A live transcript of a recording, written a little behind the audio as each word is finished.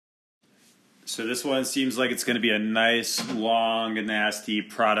So this one seems like it's going to be a nice, long, nasty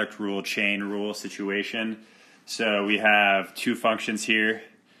product rule, chain rule situation. So we have two functions here.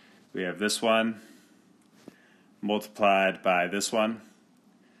 We have this one multiplied by this one.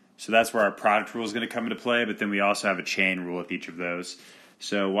 So that's where our product rule is going to come into play, but then we also have a chain rule with each of those.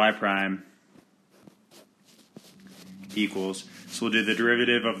 So y prime equals, so we'll do the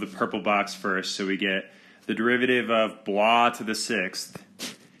derivative of the purple box first. So we get the derivative of blah to the sixth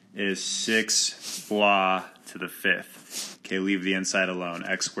is 6 blah to the fifth. Okay, leave the inside alone.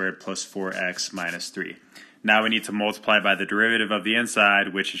 X squared plus 4x minus 3. Now we need to multiply by the derivative of the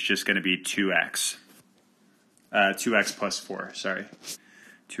inside, which is just going to be 2x. 2x plus 4, sorry.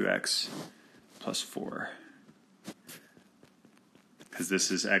 2x plus 4. Because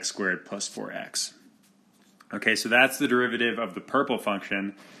this is x squared plus 4x. Okay, so that's the derivative of the purple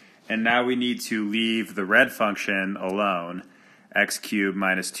function. And now we need to leave the red function alone. X cubed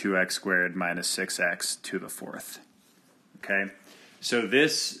minus 2x squared minus 6x to the fourth. Okay, so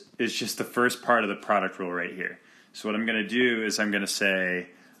this is just the first part of the product rule right here. So what I'm going to do is I'm going to say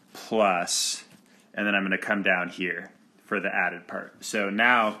plus, and then I'm going to come down here for the added part. So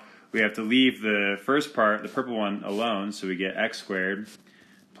now we have to leave the first part, the purple one, alone. So we get x squared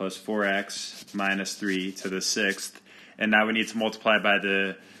plus 4x minus 3 to the sixth. And now we need to multiply by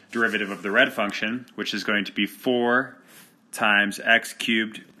the derivative of the red function, which is going to be 4 times x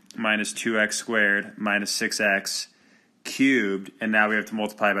cubed minus 2x squared minus 6x cubed, and now we have to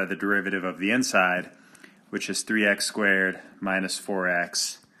multiply by the derivative of the inside, which is 3x squared minus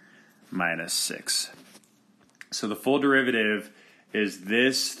 4x minus 6. So the full derivative is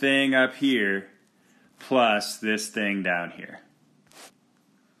this thing up here plus this thing down here.